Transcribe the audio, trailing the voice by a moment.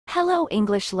Hello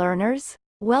English learners,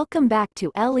 welcome back to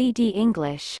LED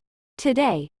English.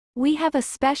 Today, we have a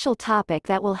special topic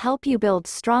that will help you build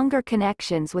stronger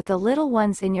connections with the little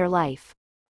ones in your life.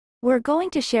 We're going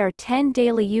to share 10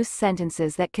 daily use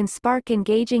sentences that can spark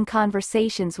engaging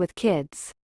conversations with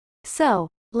kids. So,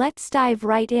 let's dive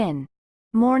right in.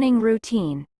 Morning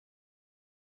routine.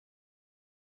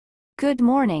 Good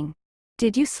morning.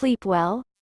 Did you sleep well?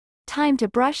 Time to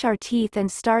brush our teeth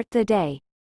and start the day.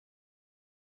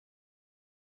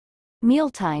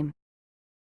 Mealtime.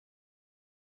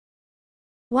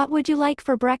 What would you like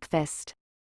for breakfast?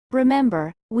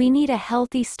 Remember, we need a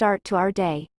healthy start to our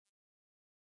day.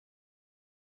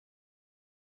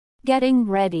 Getting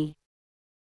ready.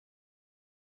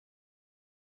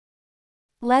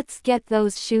 Let's get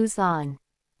those shoes on.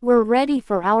 We're ready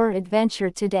for our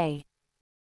adventure today.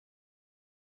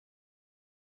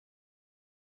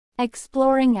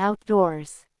 Exploring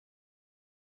outdoors.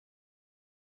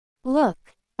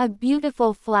 Look, a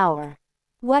beautiful flower.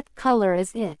 What color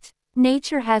is it?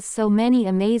 Nature has so many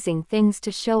amazing things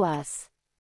to show us.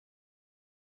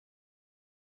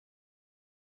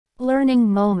 Learning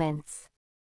moments.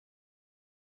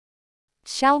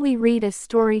 Shall we read a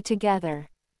story together?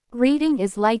 Reading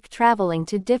is like traveling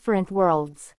to different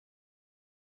worlds.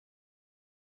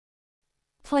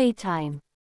 Playtime.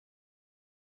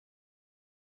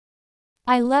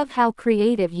 I love how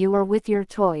creative you are with your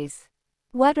toys.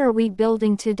 What are we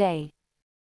building today?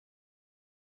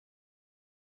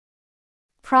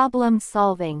 Problem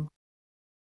solving.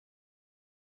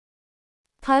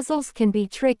 Puzzles can be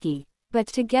tricky, but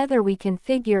together we can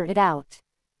figure it out.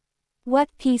 What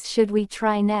piece should we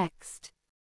try next?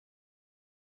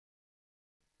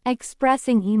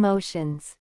 Expressing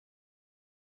emotions.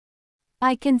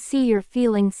 I can see you're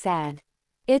feeling sad.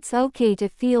 It's okay to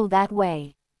feel that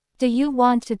way. Do you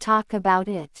want to talk about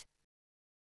it?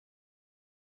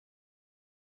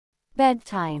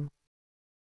 Bedtime.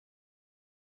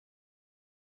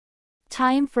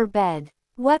 Time for bed.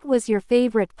 What was your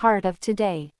favorite part of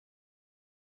today?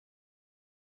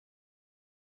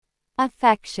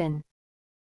 Affection.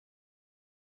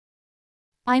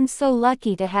 I'm so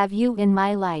lucky to have you in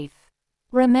my life.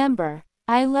 Remember,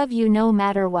 I love you no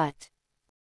matter what.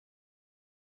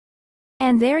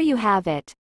 And there you have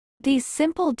it. These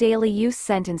simple daily use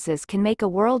sentences can make a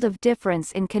world of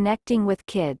difference in connecting with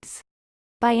kids.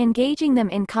 By engaging them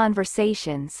in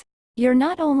conversations, you're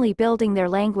not only building their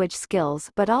language skills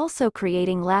but also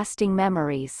creating lasting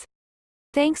memories.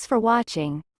 Thanks for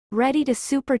watching. Ready to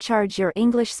supercharge your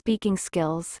English speaking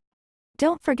skills?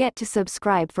 Don't forget to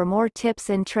subscribe for more tips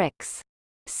and tricks.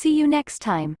 See you next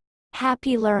time.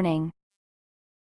 Happy learning!